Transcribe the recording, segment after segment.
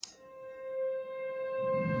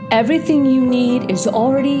Everything you need is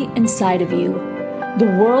already inside of you.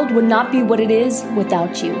 The world would not be what it is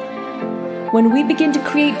without you. When we begin to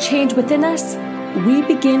create change within us, we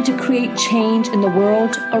begin to create change in the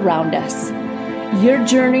world around us. Your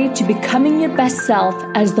journey to becoming your best self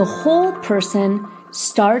as the whole person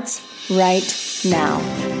starts right now.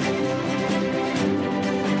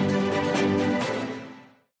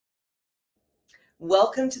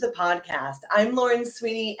 Welcome to the podcast. I'm Lauren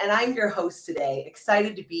Sweeney, and I'm your host today.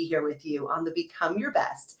 Excited to be here with you on the Become Your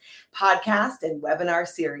Best podcast and webinar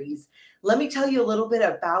series. Let me tell you a little bit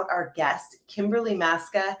about our guest, Kimberly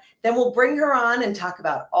Maska. Then we'll bring her on and talk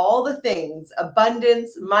about all the things,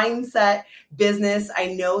 abundance, mindset, business. I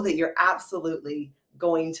know that you're absolutely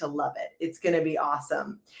going to love it. It's going to be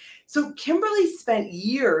awesome. So Kimberly spent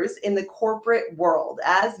years in the corporate world,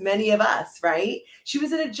 as many of us, right? She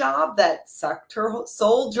was in a job that sucked her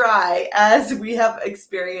soul dry, as we have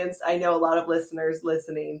experienced. I know a lot of listeners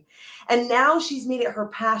listening. And now she's made it her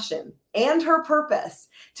passion and her purpose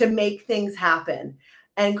to make things happen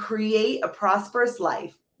and create a prosperous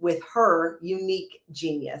life with her unique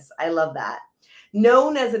genius. I love that.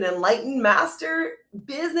 Known as an enlightened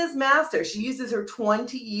business master, she uses her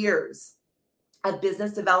 20 years of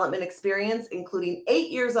business development experience, including 8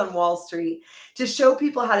 years on Wall Street, to show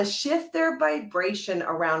people how to shift their vibration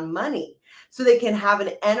around money so they can have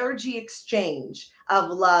an energy exchange of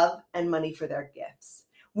love and money for their gifts.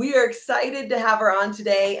 We are excited to have her on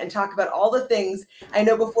today and talk about all the things. I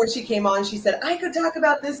know before she came on, she said, I could talk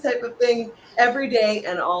about this type of thing every day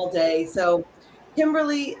and all day. So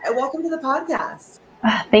Kimberly, welcome to the podcast.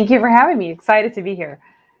 Thank you for having me. Excited to be here.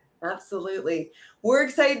 Absolutely. We're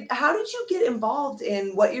excited. How did you get involved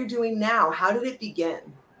in what you're doing now? How did it begin?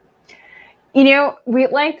 You know, we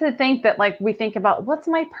like to think that we think about what's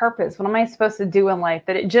my purpose? What am I supposed to do in life?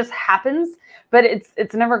 That it just happens, but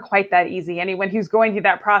it's never quite that easy. Anyone who's going through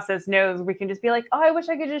that process knows we can just be like, oh, I wish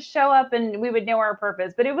I could just show up and we would know our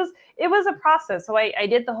purpose. But it was a process. So I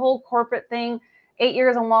did the whole corporate thing. 8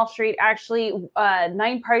 years on Wall Street, actually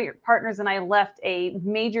 9 partners and I left a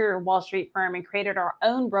major Wall Street firm and created our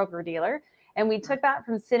own broker-dealer. And we took that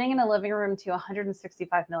from sitting in a living room to a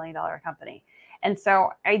 $165 million company. And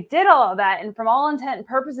so I did all of that. And from all intent and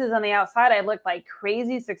purposes on the outside, I looked like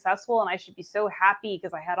crazy successful. And I should be so happy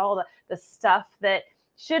because I had all the stuff that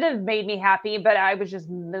should have made me happy, but I was just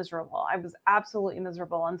miserable. I was absolutely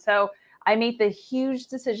miserable. And so I made the huge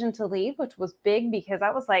decision to leave, which was big because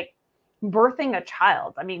I was like, birthing a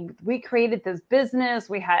child. I mean, we created this business.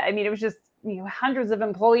 It was just, hundreds of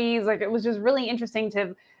employees. It was just really interesting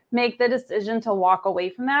to make the decision to walk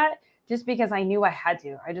away from that just because I knew I had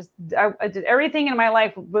to. I did everything in my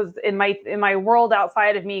life was in my world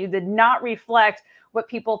outside of me did not reflect what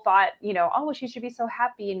people thought, oh, she should be so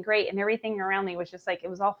happy and great. And everything around me was just it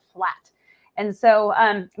was all flat. And so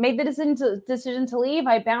made the decision to leave.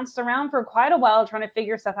 I bounced around for quite a while trying to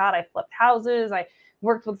figure stuff out. I flipped houses. I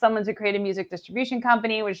worked with someone to create a music distribution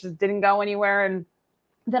company, which just didn't go anywhere. And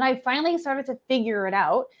then I finally started to figure it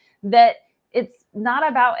out that it's not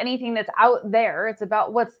about anything that's out there. It's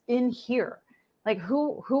about what's in here. Like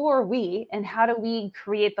who are we and how do we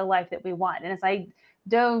create the life that we want? And as I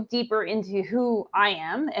dove deeper into who I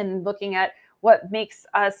am and looking at what makes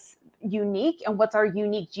us unique and what's our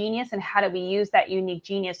unique genius and how do we use that unique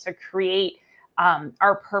genius to create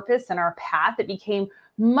our purpose and our path, it became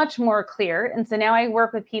much more clear. And so now I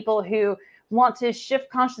work with people who want to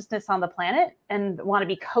shift consciousness on the planet and want to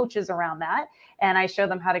be coaches around that. And I show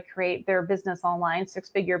them how to create their business online,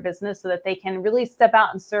 6-figure business, so that they can really step out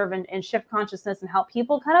and serve and shift consciousness and help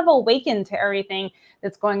people kind of awaken to everything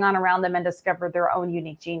that's going on around them and discover their own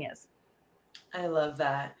unique genius. I love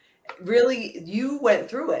that. Really, you went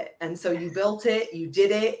through it. And so you built it, you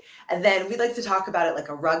did it. And then we like to talk about it like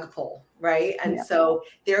a rug pull, right? And so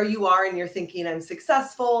there you are and you're thinking, I'm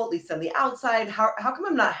successful, at least on the outside. How come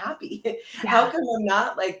I'm not happy? Yeah. How come I'm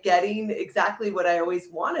not getting exactly what I always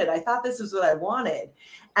wanted? I thought this was what I wanted.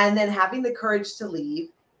 And then having the courage to leave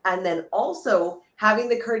and then also having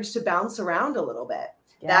the courage to bounce around a little bit.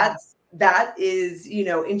 Yeah. That is,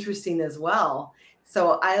 interesting as well.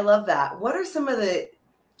 So I love that. What are some of the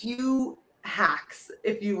few hacks,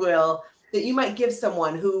 if you will, that you might give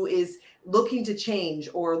someone who is looking to change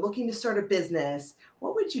or looking to start a business?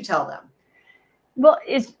 What would you tell them? Well,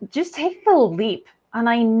 it's just take the leap. And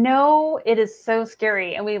I know it is so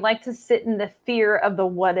scary. And we like to sit in the fear of the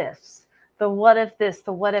what ifs, the what if this,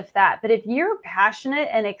 the what if that. But if you're passionate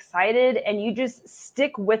and excited and you just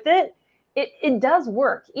stick with it, it does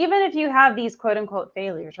work. Even if you have these quote unquote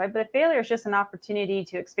failures, right? But a failure is just an opportunity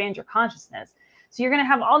to expand your consciousness. So you're going to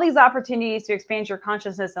have all these opportunities to expand your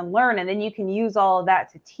consciousness and learn, and then you can use all of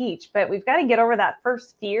that to teach. But we've got to get over that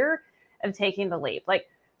first fear of taking the leap. Like,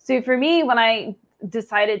 so for me, when I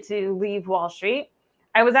decided to leave Wall Street,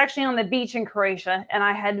 I was actually on the beach in Croatia, and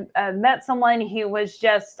I had met someone who was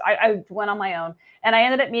just, I went on my own, and I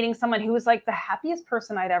ended up meeting someone who was like the happiest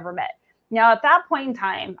person I'd ever met. Now, at that point in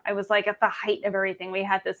time, I was like at the height of everything. We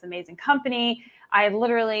had this amazing company. I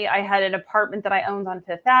had an apartment that I owned on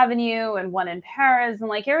Fifth Avenue and one in Paris, and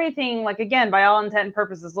like everything, like again, by all intent and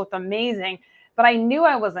purposes, looked amazing. But I knew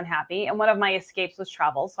I wasn't happy, and one of my escapes was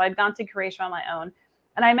travel. So I'd gone to Croatia on my own,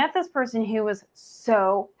 and I met this person who was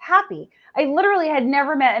so happy. I literally had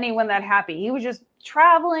never met anyone that happy. He was just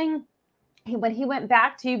traveling. When he went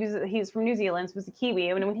back to, because he's from New Zealand, so he was a Kiwi,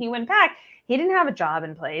 and when he went back, he didn't have a job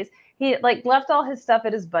in place. He like left all his stuff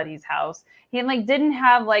at his buddy's house. He like didn't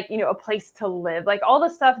have like, you know, a place to live, like all the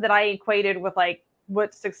stuff that I equated with like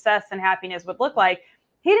what success and happiness would look like.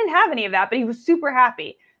 He didn't have any of that, but he was super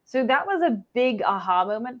happy. So that was a big aha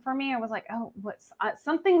moment for me. I was like, oh,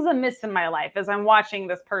 something's amiss in my life as I'm watching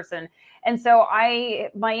this person. And so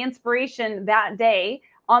my inspiration that day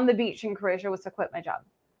on the beach in Croatia was to quit my job.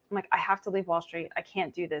 I'm like, I have to leave Wall Street. I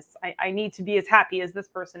can't do this. I need to be as happy as this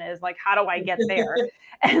person is. Like, how do I get there?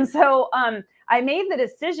 And so I made the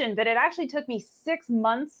decision, but it actually took me 6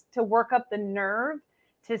 months to work up the nerve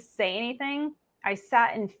to say anything. I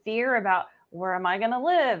sat in fear about, where am I going to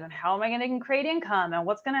live, and how am I going to create income, and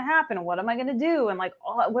what's going to happen, and what am I going to do, and like,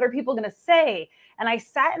 what are people going to say? And I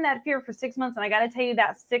sat in that fear for 6 months, and I got to tell you,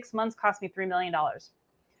 that 6 months cost me $3 million.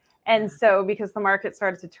 And so because the market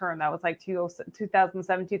started to turn, that was like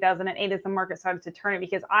 2007, 2008, as the market started to turn,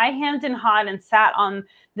 because I hemmed and hawed and sat on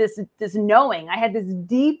this knowing. I had this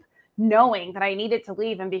deep knowing that I needed to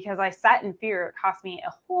leave. And because I sat in fear, it cost me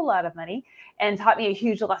a whole lot of money and taught me a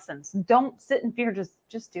huge lesson. So don't sit in fear,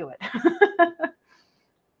 just do it.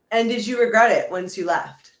 And did you regret it once you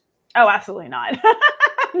left? Oh, absolutely not.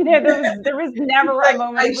 No, there was never a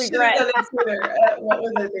moment of regret. What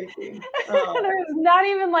was I thinking? Oh. There was not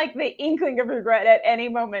even like the inkling of regret at any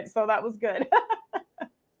moment. So that was good.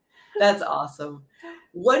 That's awesome.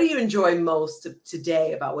 What do you enjoy most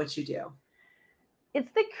today about what you do?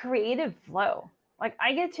 It's the creative flow. Like,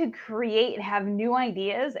 I get to create and have new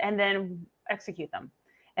ideas and then execute them,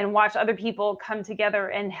 and watch other people come together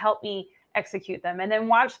and help me execute them, and then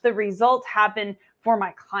watch the results happen for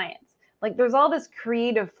my clients. Like, there's all this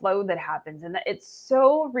creative flow that happens, and it's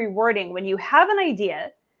so rewarding when you have an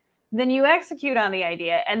idea, then you execute on the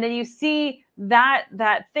idea, and then you see that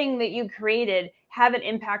thing that you created have an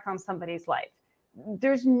impact on somebody's life.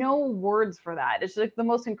 There's no words for that. It's like the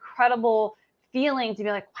most incredible feeling to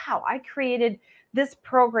be like, wow, I created this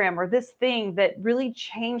program or this thing that really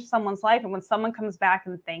changed someone's life. And when someone comes back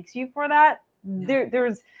and thanks you for that,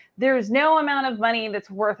 there's no amount of money that's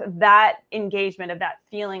worth that engagement, of that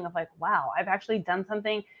feeling of like, wow, I've actually done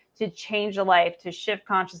something to change a life, to shift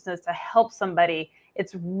consciousness, to help somebody.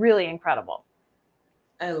 It's really incredible.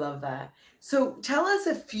 I love that. So tell us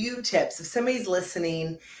a few tips if somebody's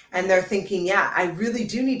listening and they're thinking, yeah, I really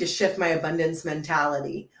do need to shift my abundance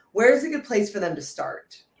mentality. Where's a good place for them to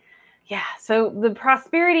start? Yeah. So the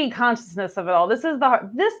prosperity consciousness of it all, this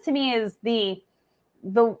to me is the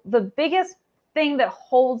biggest thing that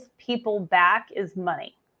holds people back is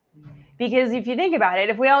money. Because if you think about it,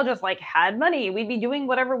 if we all just like had money, we'd be doing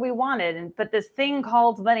whatever we wanted. But this thing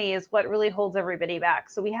called money is what really holds everybody back.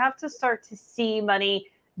 So we have to start to see money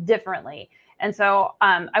differently. And so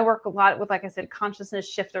I work a lot with, like I said, consciousness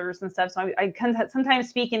shifters and stuff. So I sometimes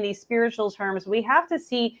speak in these spiritual terms. We have to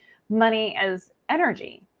see money as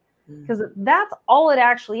energy, because that's all it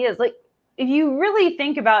actually is. Like, if you really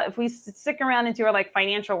think about, if we stick around into our like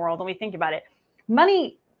financial world and we think about it,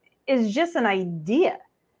 money is just an idea.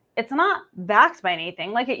 It's not backed by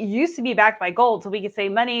anything. Like, it used to be backed by gold, so we could say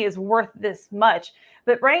money is worth this much.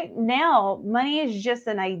 But right now, money is just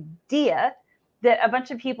an idea that a bunch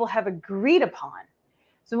of people have agreed upon.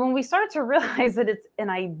 So when we start to realize that it's an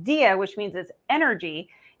idea, which means it's energy,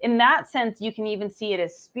 in that sense, you can even see it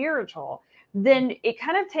as spiritual, then it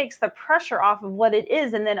kind of takes the pressure off of what it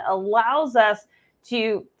is, and then allows us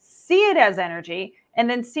to see it as energy, and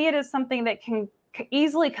then see it as something that can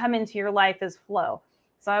easily come into your life as flow.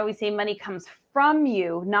 So I always say money comes from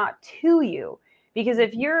you, not to you. Because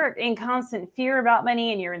if you're in constant fear about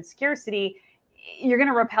money and you're in scarcity, you're going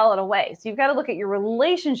to repel it away. So you've got to look at your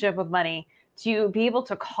relationship with money to be able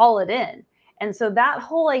to call it in. And so that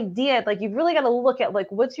whole idea, like, you've really got to look at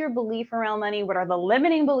like, what's your belief around money? What are the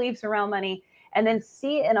limiting beliefs around money? And then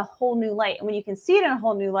see it in a whole new light. And when you can see it in a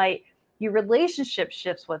whole new light, your relationship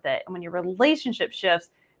shifts with it. And when your relationship shifts,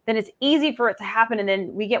 then it's easy for it to happen. And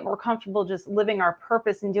then we get more comfortable just living our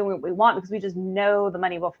purpose and doing what we want because we just know the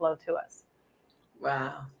money will flow to us.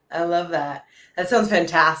 Wow. I love that. That sounds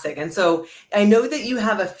fantastic. And so I know that you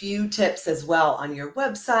have a few tips as well on your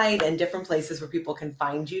website and different places where people can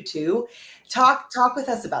find you too. Talk with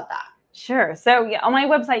us about that. Sure. So yeah, on my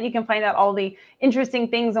website, you can find out all the interesting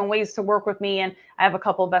things and ways to work with me. And I have a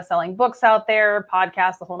couple of best-selling books out there,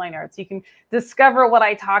 podcasts, the whole nine yards. So you can discover what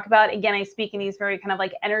I talk about. Again, I speak in these very kind of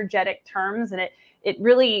like energetic terms, and it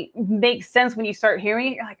really makes sense when you start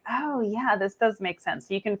hearing it. You're like, oh yeah, this does make sense.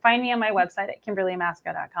 So you can find me on my website at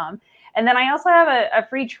KimberlyMaska.com. And then I also have a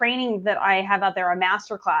free training that I have out there, a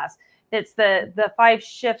masterclass. It's the 5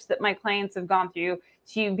 shifts that my clients have gone through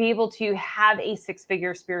to be able to have a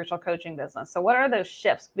 6-figure spiritual coaching business. So what are those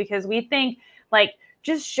shifts? Because we think like,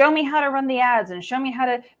 just show me how to run the ads and show me how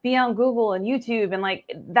to be on Google and YouTube. And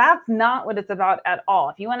like, that's not what it's about at all.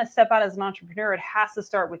 If you want to step out as an entrepreneur, it has to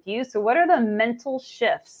start with you. So what are the mental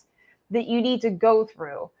shifts that you need to go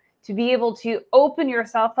through to be able to open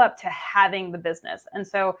yourself up to having the business? And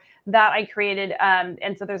so that I created.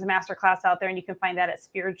 And so there's a masterclass out there, and you can find that at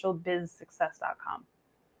spiritualbizsuccess.com.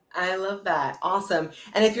 I love that. Awesome.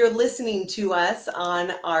 And if you're listening to us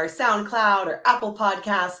on our SoundCloud or Apple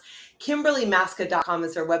Podcasts, KimberlyMaska.com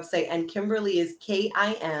is our website. And Kimberly is Kimberly,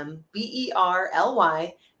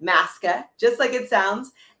 Maska, just like it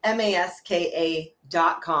sounds,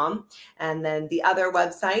 Maska.com. And then the other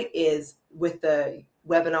website is with the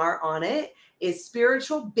webinar on it is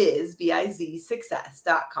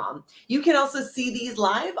spiritualbizsuccess.com. You can also see these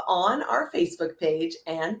live on our Facebook page,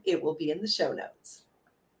 and it will be in the show notes.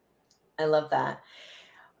 I love that.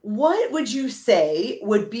 What would you say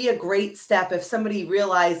would be a great step if somebody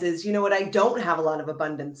realizes, you know what, I don't have a lot of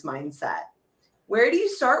abundance mindset? Where do you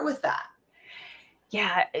start with that?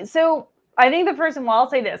 Yeah. So I think the first one, well,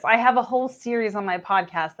 I'll say this. I have a whole series on my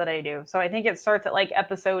podcast that I do. So I think it starts at like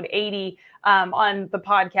episode 80 on the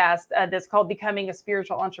podcast that's called Becoming a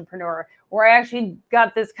Spiritual Entrepreneur, where I actually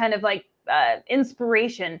got this kind of like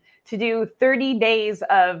inspiration to do 30 days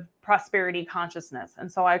of prosperity consciousness. And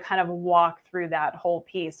so I kind of walk through that whole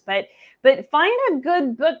piece, but find a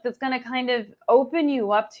good book that's going to kind of open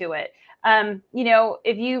you up to it.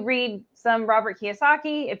 If you read some Robert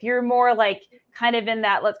Kiyosaki, if you're more like kind of in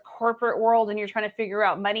that corporate world and you're trying to figure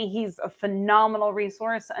out money, he's a phenomenal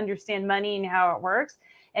resource to understand money and how it works.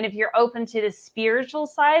 And if you're open to the spiritual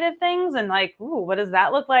side of things and like, ooh, what does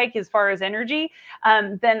that look like as far as energy?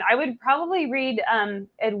 Then I would probably read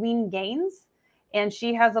Edwene Gaines. And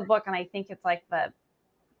she has a book, and I think it's like the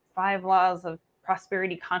 5 Laws of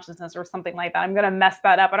Prosperity Consciousness or something like that. I'm going to mess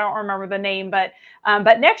that up. I don't remember the name, but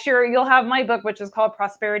next year you'll have my book, which is called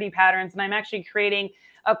Prosperity Patterns. And I'm actually creating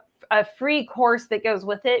a free course that goes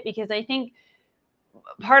with it, because I think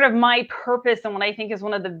part of my purpose and what I think is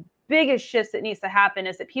one of the biggest shifts that needs to happen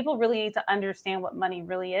is that people really need to understand what money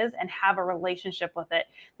really is and have a relationship with it.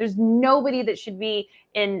 There's nobody that should be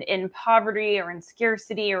in poverty or in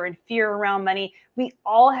scarcity or in fear around money. We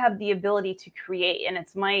all have the ability to create, and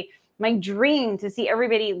it's my dream to see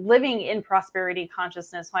everybody living in prosperity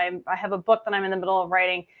consciousness. I have a book that I'm in the middle of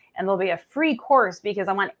writing, and there'll be a free course because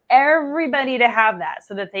I want everybody to have that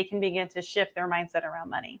so that they can begin to shift their mindset around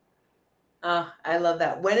money. I love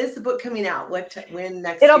that. When is the book coming out? When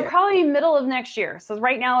next It'll year? probably be middle of next year. So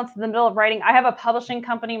right now it's in the middle of writing. I have a publishing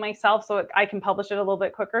company myself, so I can publish it a little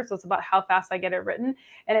bit quicker. So it's about how fast I get it written,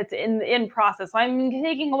 and it's in process. So I'm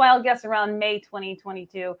taking a wild guess around May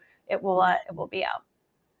 2022. It will be out.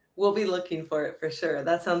 We'll be looking for it for sure.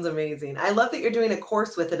 That sounds amazing. I love that you're doing a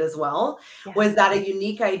course with it as well. Yeah. Was that a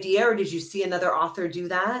unique idea, or did you see another author do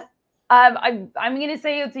that? I'm going to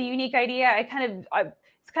say it's a unique idea. It's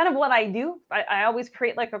kind of what I do. I always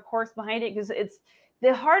create like a course behind it, because it's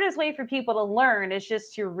the hardest way for people to learn is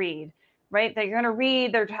just to read, right? They're going to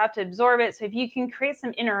read, they have to absorb it. So if you can create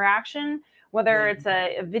some interaction, whether it's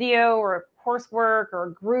a video or coursework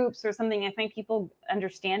or groups or something, I think people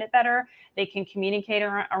understand it better. They can communicate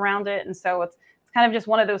around it. And so it's kind of just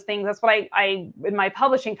one of those things. That's what I in my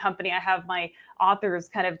publishing company, I have my authors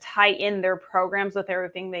kind of tie in their programs with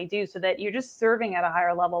everything they do so that you're just serving at a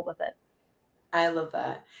higher level with it. I love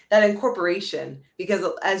that incorporation, because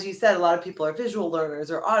as you said, a lot of people are visual learners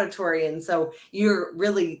or auditory. And so you're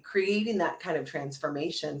really creating that kind of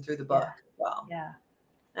transformation through the book as well. Yeah.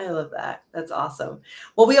 I love that. That's awesome.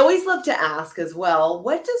 Well, we always love to ask as well,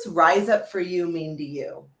 what does Rise Up for You mean to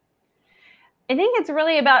you? I think it's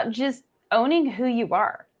really about just owning who you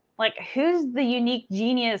are. Like, who's the unique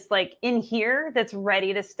genius like in here that's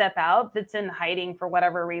ready to step out, that's in hiding for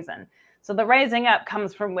whatever reason. So the rising up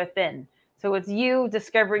comes from within. So it's you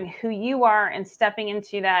discovering who you are and stepping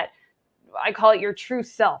into that I call it your true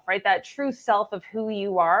self, right? That true self of who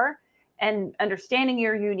you are and understanding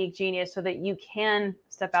your unique genius so that you can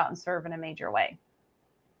step out and serve in a major way.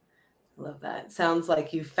 Love that. Sounds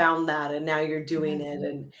like you found that and now you're doing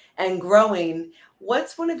it and growing.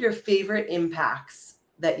 What's one of your favorite impacts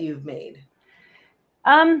that you've made?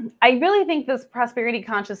 I really think this prosperity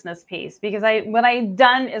consciousness piece, because what I've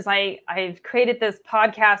done is I've created this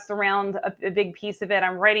podcast around a big piece of it.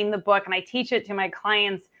 I'm writing the book and I teach it to my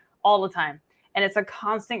clients all the time. And it's a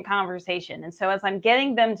constant conversation. And so as I'm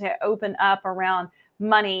getting them to open up around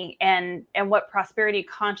money and what prosperity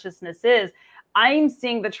consciousness is, I'm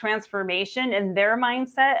seeing the transformation in their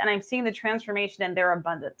mindset and I'm seeing the transformation in their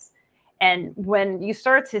abundance. And when you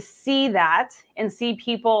start to see that and see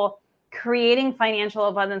people creating financial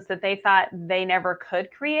abundance that they thought they never could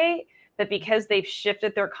create, but because they've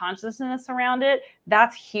shifted their consciousness around it,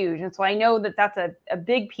 that's huge. And so I know that that's a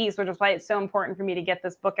big piece, which is why it's so important for me to get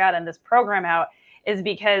this book out and this program out, is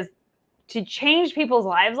because to change people's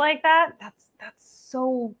lives like that, that's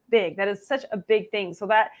so big. That is such a big thing. So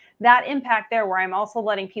that impact there, where I'm also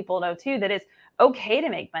letting people know too, that it's okay to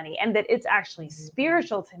make money and that it's actually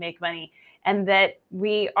spiritual to make money, and that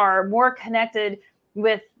we are more connected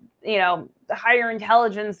with, the higher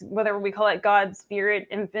intelligence, whether we call it God, spirit,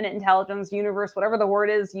 infinite intelligence, universe, whatever the word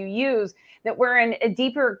is you use, that we're in a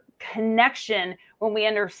deeper connection when we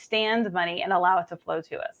understand money and allow it to flow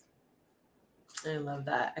to us. I love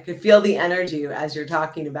that. I could feel the energy as you're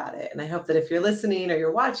talking about it. And I hope that if you're listening or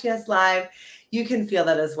you're watching us live, you can feel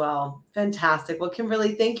that as well. Fantastic. Well,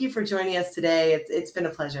 Kimberly, thank you for joining us today. It's been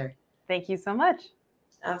a pleasure. Thank you so much.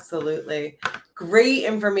 Absolutely. Great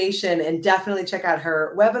information, and definitely check out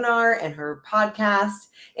her webinar and her podcast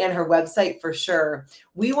and her website for sure.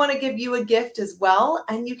 We want to give you a gift as well,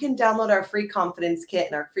 and you can download our free confidence kit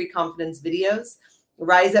and our free confidence videos,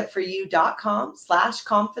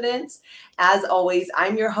 riseupforyou.com/confidence. As always,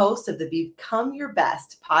 I'm your host of the Become Your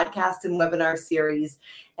Best podcast and webinar series,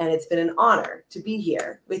 and it's been an honor to be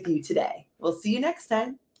here with you today. We'll see you next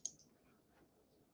time.